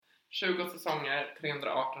20 säsonger,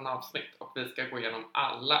 318 avsnitt och vi ska gå igenom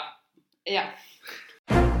alla. Ja.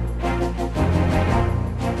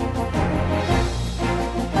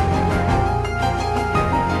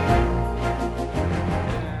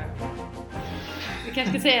 Vi kanske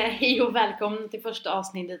ska säga hej och välkommen till första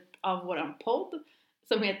avsnittet av våran podd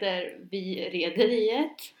som heter Vi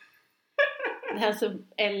Rederiet. Det här är alltså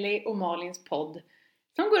Ellie och Malins podd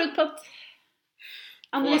som går ut på att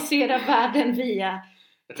analysera världen via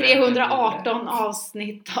 318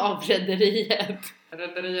 avsnitt av Rederiet.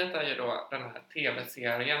 Rederiet är ju då den här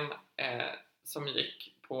tv-serien som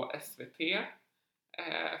gick på SVT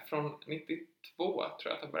från 92 tror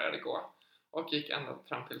jag att det började gå och gick ända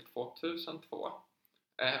fram till 2002.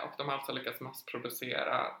 Och de har alltså lyckats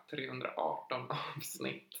massproducera 318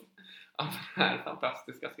 avsnitt av den här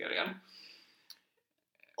fantastiska serien.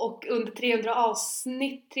 Och under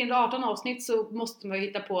 318 avsnitt så måste man ju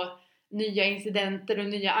hitta på nya incidenter och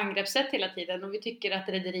nya angreppssätt hela tiden. Och vi tycker att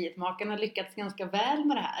Rederiet-makarna har lyckats ganska väl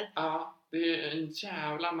med det här. Ja, det är ju en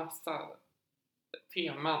jävla massa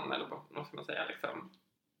teman, eller vad ska man säga, liksom.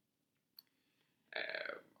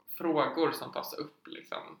 Frågor som tas upp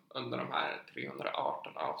liksom, under de här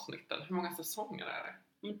 318 avsnitten. Hur många säsonger är det?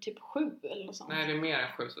 Typ 7 eller något sånt. Nej, det är mer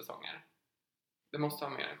än 7 säsonger. Det måste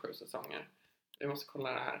vara mer än 7 säsonger. Vi måste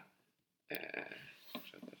kolla det här.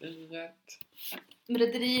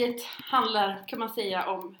 Rederiet handlar, kan man säga,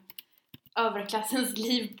 om överklassens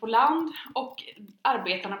liv på land och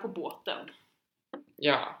arbetarna på båten.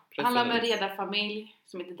 Ja, precis. Det handlar om en redarfamilj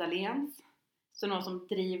som heter Dahléns. Så någon som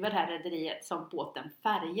driver det här rederiet som båten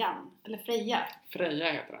Färjan. Eller Freja.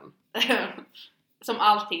 Freja heter den. Som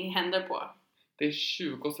allting händer på. Det är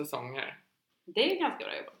 20 säsonger. Det är ganska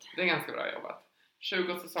bra jobbat. Det är ganska bra jobbat.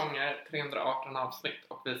 20 säsonger, 318 avsnitt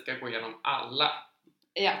och vi ska gå igenom alla.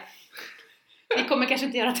 Ja. Vi kommer kanske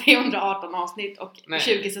inte göra 318 avsnitt och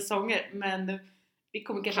 20 säsonger. Men vi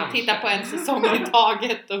kommer kanske titta på en säsong i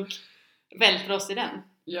taget och vältra oss i den.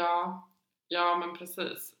 Ja men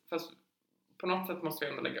precis. Fast på något sätt måste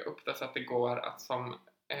vi ändå lägga upp det så att det går att som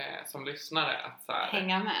lyssnare att så här,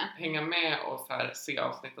 hänga med och så här, se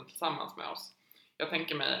avsnitten tillsammans med oss. Jag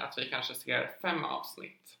tänker mig att vi kanske ser 5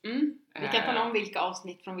 avsnitt. Vi kan tala om vilka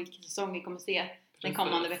avsnitt från vilken säsong vi kommer se den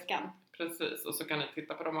kommande veckan. Precis, och så kan ni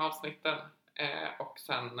titta på de avsnitten och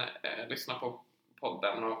sen lyssna på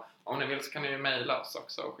podden. Och om ni vill så kan ni ju mejla oss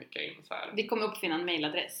också och skicka in så här. Vi kommer uppfinna en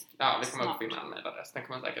mejladress. Ja, vi kommer uppfinna en mejladress. Den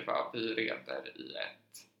kommer säkert vara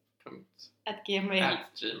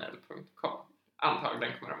vireder.gmail.com.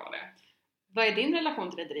 Antagligen kommer det vara det. Vad är din relation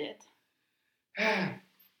till Rederiet?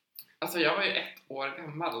 Alltså jag var ju 1 år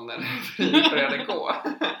gammal när det började gå.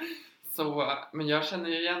 Så, men jag känner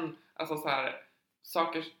ju igen alltså så här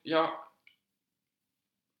saker.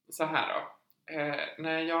 Så här då.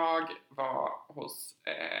 När jag var hos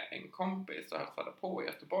en kompis och hälsade på i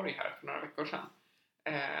Göteborg här för några veckor sedan.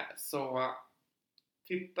 Så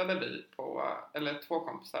tittade vi på, eller 2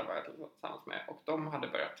 kompisar var jag tillsammans med. Och de hade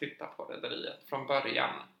börjat titta på Rederiet från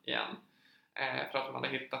början igen. För att de hade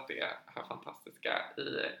hittat det här fantastiska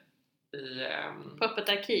på Öppet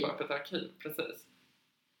arkiv. På Öppet arkiv, precis.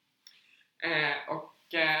 Och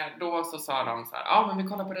då så sa de så här, men vi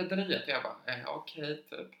kollar på Rederiet. Och jag bara, okej,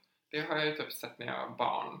 typ. Det har jag ju typ sett när jag var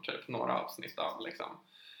barn, typ några avsnitt av liksom.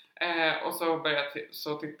 Och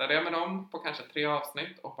så tittade jag med dem på kanske 3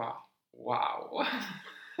 avsnitt och bara, wow.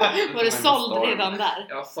 Var du såld redan där?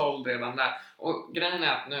 Jag var såld redan där. Och grejen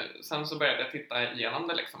är att sen så började jag titta igenom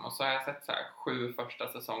det liksom. Och så har jag sett så här 7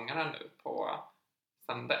 första säsongerna nu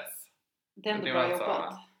sen dess. Det är ändå bra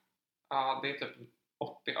jobbat. Ja, det är typ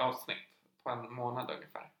 80 avsnitt på en månad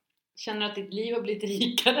ungefär. Känner du att ditt liv har blivit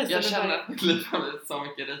rikare? Jag känner att mitt liv har blivit så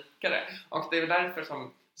mycket rikare. Och det är därför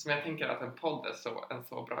som jag tänker att en podd är en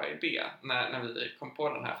så bra idé. När vi kom på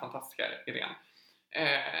den här fantastiska idén.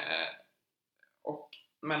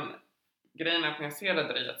 Men grejen är att när jag ser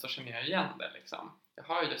Rederiet så känner jag igen det liksom. Jag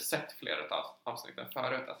har ju sett flera av avsnitten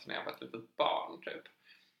förut, alltså när jag var ett litet barn typ.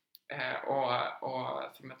 Och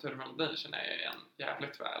signaturmelodin känner jag igen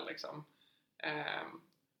jävligt väl liksom.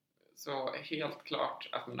 Så helt klart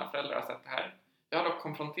att mina föräldrar har sett det här. Jag har dock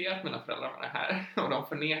konfronterat mina föräldrar med det här och de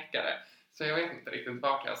förnekar det. Så jag vet inte riktigt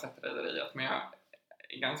vart jag har sett Rederiet, men jag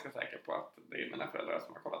är ganska säker på att det är mina föräldrar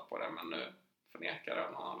som har kollat på det, men nu förnekar det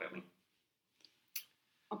av någon anledning.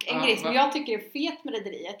 Och en grej som jag tycker är fet med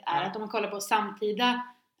Rederiet är att om man kollar på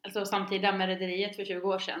samtida med Rederiet för 20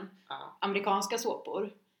 år sedan, amerikanska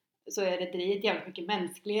såpor, så är Rederiet jävligt mycket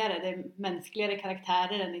mänskligare. Det är mänskligare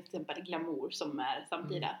karaktärer än till exempel Glamour som är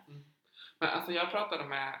samtida. Men alltså jag pratade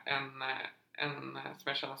med en som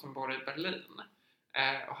jag känner som bor i Berlin.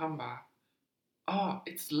 Och han bara,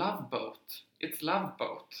 it's Love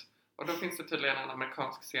Boat. Och då finns det tydligen en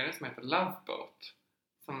amerikansk serie som heter Love Boat.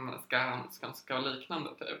 Som ska vara liknande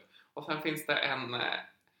typ. Och sen finns det en,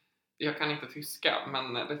 jag kan inte tyska,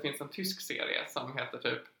 men det finns en tysk serie som heter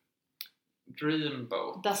typ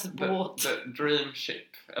Dreamboat. Das Boot. The Dream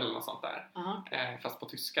Ship eller något sånt där. Uh-huh. Fast på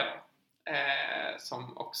tyska då.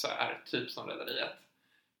 Som också är typ som Rederiet.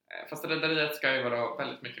 Fast Rederiet ska ju vara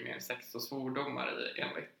väldigt mycket mer sex och svordomar i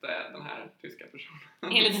enligt den här tyska personen.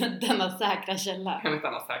 Enligt denna säkra källa. Enligt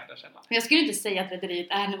denna säkra källa. Jag skulle inte säga att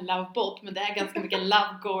Rederiet är en loveboat, men det är ganska mycket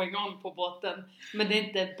love going on på båten. Men det är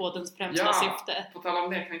inte båtens främsta syfte. På tal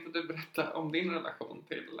om det, kan inte du berätta om din relation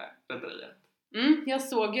till Rederiet? Jag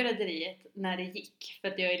såg ju Rederiet när det gick, för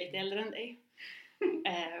att jag är lite äldre än dig.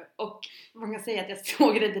 Och många säger att jag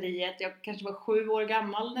såg Rederiet, jag kanske var 7 år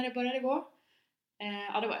gammal när det började gå.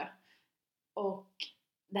 Ja, det var jag. Och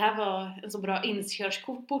det här var en så bra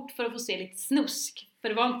inkörsport för att få se lite snusk. För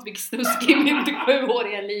det var inte mycket snusk i mitt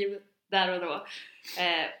 7-åriga liv där och då.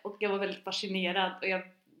 Och jag var väldigt fascinerad. Och jag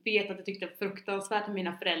vet att jag tyckte det var fruktansvärt när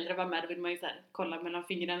mina föräldrar var med. Då vill man ju så här kolla mellan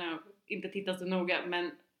fingrarna och inte titta så noga.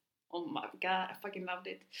 Men oh my god, I fucking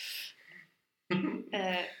loved it.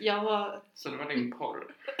 Så det var din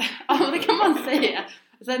porr? Ja, det kan man säga.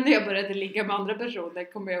 Sen när jag började ligga med andra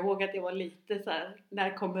personer kommer jag ihåg att jag var lite så här: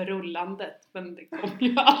 när kommer rullandet? Men det kom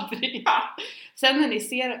ju aldrig. Sen när ni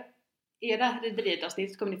ser era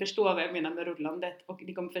Rederiet-avsnitt så kommer ni förstå vad jag menar med rullandet. Och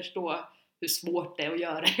ni kommer förstå hur svårt det är att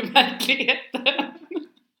göra i verkligheten.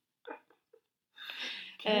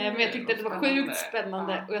 Men jag tyckte att det var sjukt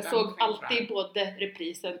spännande. Och jag såg alltid både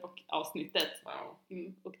reprisen och avsnittet. Wow.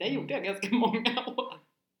 Och det gjorde jag ganska många år.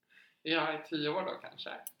 Ja, i 10 år då kanske.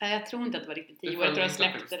 Jag tror inte att det var riktigt 10 år. Jag tror jag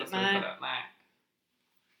släppte det. Nej.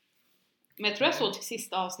 Men jag tror jag såg till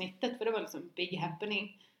sista avsnittet. För det var liksom big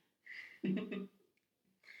happening.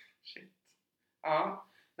 Shit. Ja.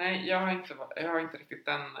 Nej, jag har inte riktigt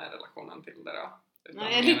den relationen till det då.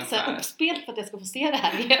 Nej, jag är lite så här uppspelt för att jag ska få se det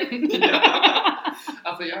här igen. Ja.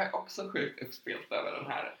 Alltså jag är också sjukt uppspelt över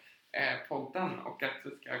den här podden. Och att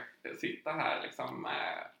vi ska sitta här liksom...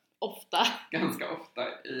 Ofta. Ganska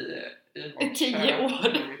ofta i vårt 10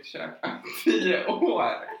 år. I mitt kök. 10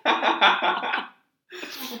 år!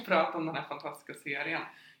 Och prata om den här fantastiska serien.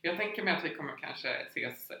 Jag tänker mig att vi kommer kanske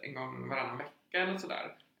ses en gång varannan vecka eller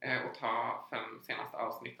sådär. Och ta 5 senaste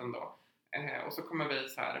avsnitten då. Och så kommer vi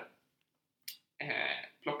så här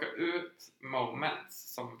plocka ut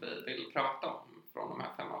moments som vi vill prata om från de här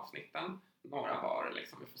 5 avsnitten. Några var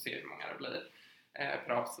liksom, vi får se hur många det blir per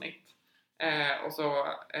avsnitt.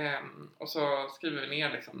 Och så skriver vi ner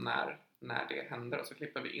liksom när det händer och så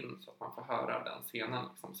klipper vi in så att man får höra den scenen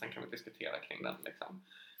liksom. Sen kan vi diskutera kring den liksom.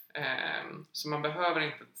 Så man behöver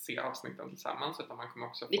inte se avsnitten tillsammans utan man kommer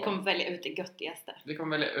också få... Vi kommer välja ut det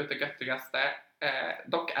göttigaste.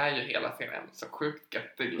 Dock är ju hela serien så sjukt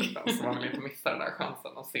göttig liksom, så man vill inte missa den här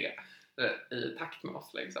chansen att se i takt med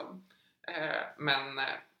oss liksom. Men...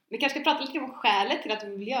 Vi kanske ska prata lite om skälet till att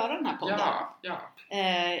vi vill göra den här podden. Ja.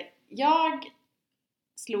 Jag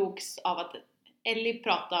slogs av att Ellie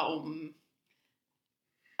pratade om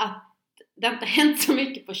att det inte hänt så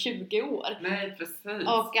mycket på 20 år. Nej, precis.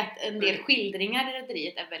 Och att en del skildringar i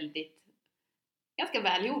Rederiet är ganska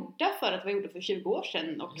väl gjorda för att vara gjorda för 20 år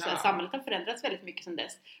sedan. Och så här, samhället har förändrats väldigt mycket sedan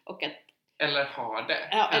dess. Och att, eller har det.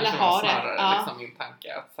 Ja, eller har det. Ja. Liksom min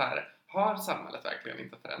tanke att så här, har samhället verkligen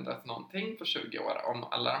inte förändrats någonting på 20 år om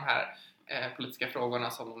alla de här politiska frågorna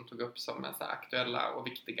som de tog upp som är så aktuella och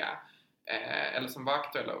viktiga eller som var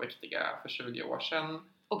aktuella och viktiga för 20 år sedan.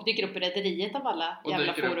 Och dyker upp i Rederiet av alla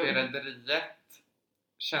jävla forum. Och dyker upp i Rederiet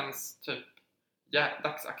känns typ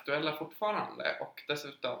dagsaktuella fortfarande. Och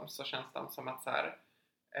dessutom så känns de som att så här,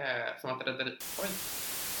 som att Rederiet... Oj!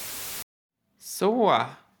 Så!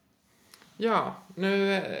 Ja,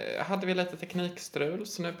 nu hade vi lite teknikstrul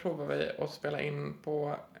så nu provar vi att spela in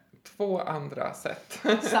på 2 andra sätt.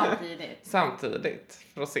 Samtidigt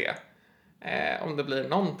för att se om det blir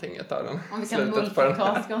någonting utav den. Om vi kan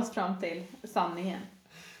multitaska oss fram till sanningen.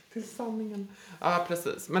 Till sanningen. Ja,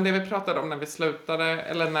 precis. Men det vi pratade om när vi slutade,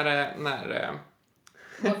 eller när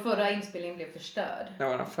vår förra inspelning blev förstörd.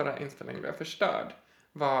 När vår förra inspelning blev förstörd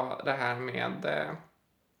var det här med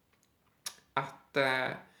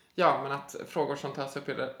att frågor som tas upp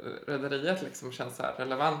i Rederiet liksom känns så här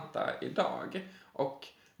relevanta idag. Och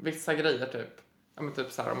vissa grejer typ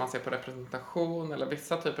så här, om man ser på representation eller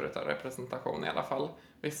vissa typer av representation i alla fall.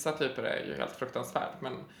 Vissa typer är ju helt fruktansvärt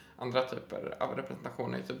men andra typer av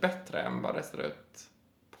representation är ju typ bättre än vad det ser ut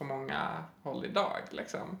på många håll idag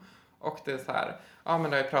liksom. Och det är så här, men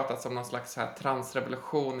det har ju pratats om någon slags så här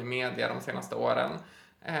transrevolution i media de senaste åren.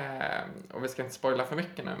 Och vi ska inte spoila för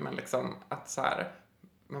mycket nu men liksom att så här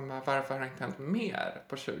man bara, varför har det inte hänt mer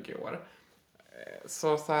på 20 år?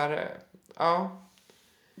 Så här, ja.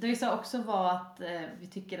 Det vi sa också var att vi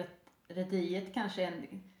tycker att Rederiet kanske är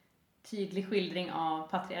en tydlig skildring av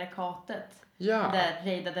patriarkatet. Ja. Där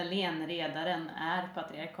Reidar Dahlén, redaren, är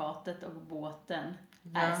patriarkatet och båten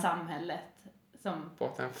är samhället. Som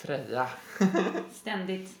båten Freja.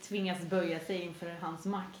 ständigt tvingas böja sig inför hans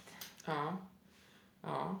makt. Ja.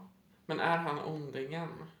 Ja. Men är han ondingen?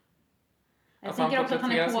 Jag tänker också att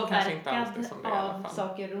han är påverkad av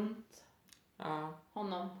saker runt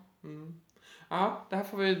honom. Mm. Ja, det här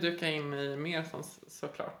får vi dyka in i mer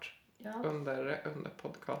såklart. Ja. Under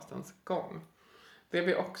podcastens gång. Det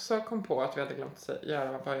vi också kom på att vi hade glömt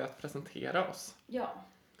göra var ju att presentera oss. Ja.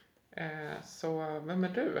 Så vem är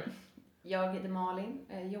du? Jag heter Malin,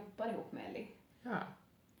 jobbar ihop med Ellie. Ja.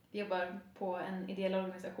 Vi jobbar på en ideell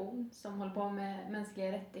organisation som håller på med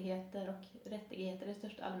mänskliga rättigheter och rättigheter i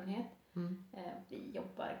största allmänhet. Mm. Vi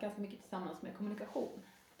jobbar ganska mycket tillsammans med kommunikation.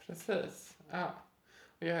 Precis, ja.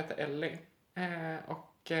 Och jag heter Ellie.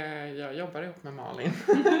 Och jag jobbar ihop med Malin.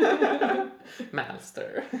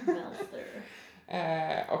 Malster.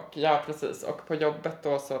 Och ja, precis. Och på jobbet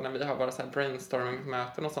då, så när vi har våra så här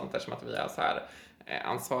brainstorming-möten och sånt där, som att vi har så här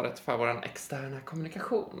ansvaret för vår externa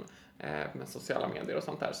kommunikation med sociala medier och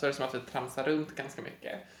sånt där, så är det som att vi tramsar runt ganska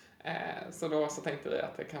mycket. Så då så tänkte vi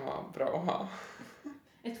att det kan vara bra att ha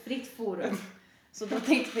ett fritt forum. Så då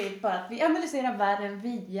tänkte vi bara att vi analyserar världen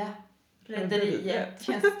via Rederiet.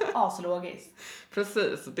 Känns aslogiskt.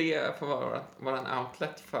 Precis, det får vara vår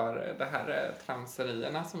outlet för det här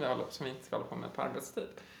tramserierna som vi inte ska hålla på med på arbetstid.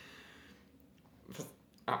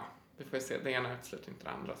 Ja, vi får ju se. Det ena utesluter inte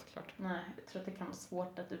det andra såklart. Nej, jag tror att det kan vara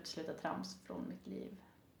svårt att utesluta trams från mitt liv.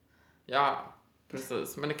 Ja,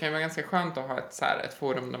 precis. Men det kan ju vara ganska skönt att ha ett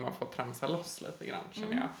forum där man får tramsa loss lite grann,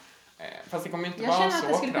 känner jag. Fast det kommer inte vara så. Jag känner att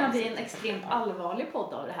det skulle kunna bli en extremt allvarlig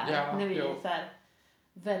podd av det här. Ja, när vi så här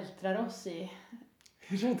vältrar oss i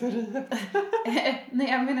Rederiet.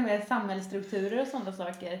 Nej, jag menar med samhällsstrukturer och sådana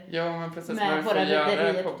saker. Ja, men precis. Med men våra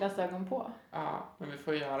Rederiet-glasögon på. Ja, men vi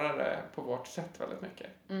får göra det på vårt sätt väldigt mycket.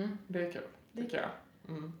 Det är kul, tycker jag.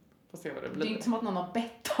 Får se vad det blir. Det är inte som att någon har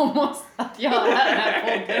bett om oss att göra den här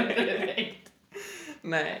podden direkt.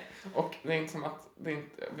 Nej, och det är inte som att vi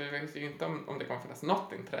vet ju inte om det kommer finnas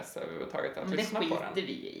något intresse överhuvudtaget att lyssna på den. Men det skiter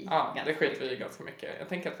vi i. Ja, det skiter vi i ganska mycket. Jag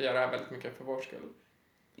tänker att vi gör det här väldigt mycket för vår skull.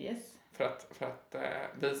 Yes. För att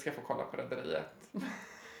vi ska få kolla på Rederiet.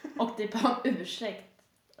 Och typ ha en ursäkt.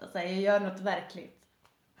 Alltså, jag gör något verkligt.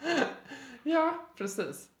 Ja,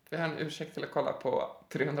 precis. Vi har en ursäkt till att kolla på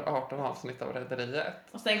 318 avsnitt av Rederiet.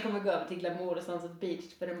 Och sen kommer vi gå över till Glamour och Sunset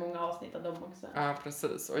Beach, för det är många avsnitt av dem också. Ja,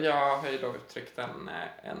 precis. Och jag har ju då uttryckt en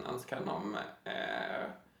önskan om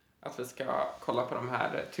att vi ska kolla på de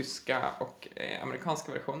här tyska och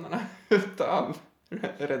amerikanska versionerna utav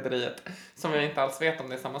Rederiet. Som jag inte alls vet om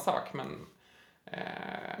det är samma sak, men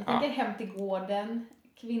jag tänker Hem till gården,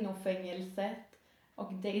 Kvinnofängelset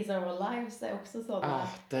och Days of Our Lives är också sådana.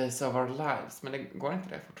 Days of Our Lives, men det går inte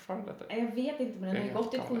det fortfarande? Jag vet inte, men den har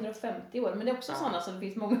gått i 750 år. Men det är också sådana som det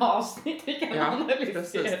finns många avsnitt vi kan analysera.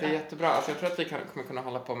 Precis, det är jättebra. Alltså, jag tror att vi kommer kunna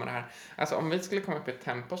hålla på med det här. Alltså om vi skulle komma upp i ett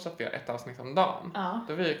tempo så att vi har ett avsnitt om dagen,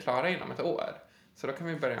 då är vi klara inom ett år. Så då kan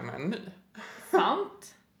vi börja med en ny.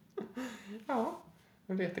 Sant. Ja,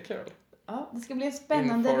 det är jättekul. Ja, det ska bli en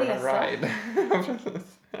spännande resa. A ride.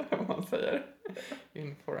 Precis, vad man säger.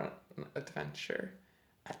 In for an adventure.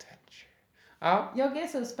 Ja. Jag är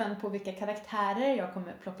så spänd på vilka karaktärer jag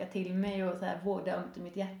kommer plocka till mig och så här vårda ömt i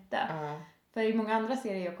mitt hjärta. För i många andra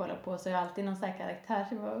serier jag kollar på så är jag alltid någon så här karaktär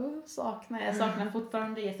som jag saknar. Jag saknar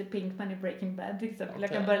fortfarande Jesse Pinkman i Breaking Bad till exempel. Okay.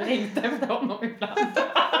 Jag kan bara längta efter honom ibland.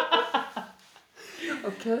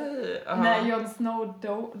 Okej. När Jon Snow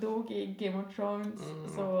dog i Game of Thrones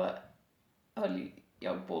så höll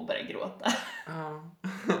jag på att börja gråta.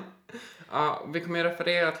 Ja, vi kommer ju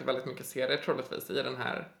referera till väldigt mycket serier troligtvis i den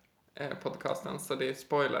här podcasten, så det är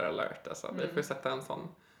spoiler alert. Alltså. Vi får sätta en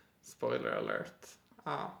sån spoiler alert.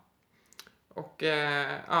 Ja. Och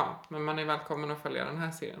men man är välkommen att följa den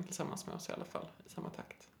här serien tillsammans med oss i alla fall, i samma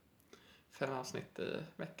takt. 5 avsnitt i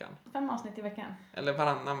veckan. 5 avsnitt i veckan. Eller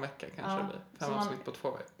varannan vecka kanske det blir. 5 avsnitt på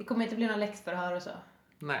 2 veckor. Det kommer inte bli någon läxförhör och så.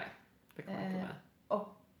 Nej, det kommer inte med.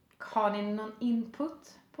 Och har ni någon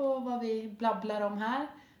input på vad vi blabblar om här,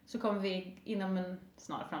 så kommer vi inom en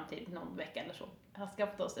snar framtid, någon vecka eller så, ha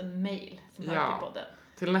skaffat oss en mail som hör till podden.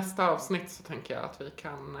 Till nästa avsnitt så tänker jag att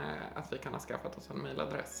vi kan ha skaffat oss en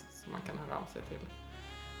mailadress som man kan höra av sig till.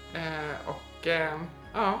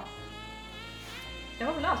 Ja. Det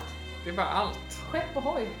var väl allt. Det var allt. Skepp och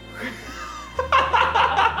hoj.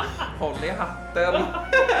 Håll i hatten.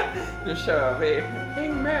 Nu kör vi.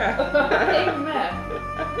 Häng med. Häng med!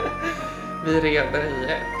 Vi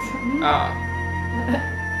rederiet. Ja.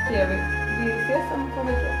 Det gör vi. Vi ses om 2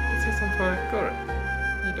 veckor. Vi ses om 2 veckor.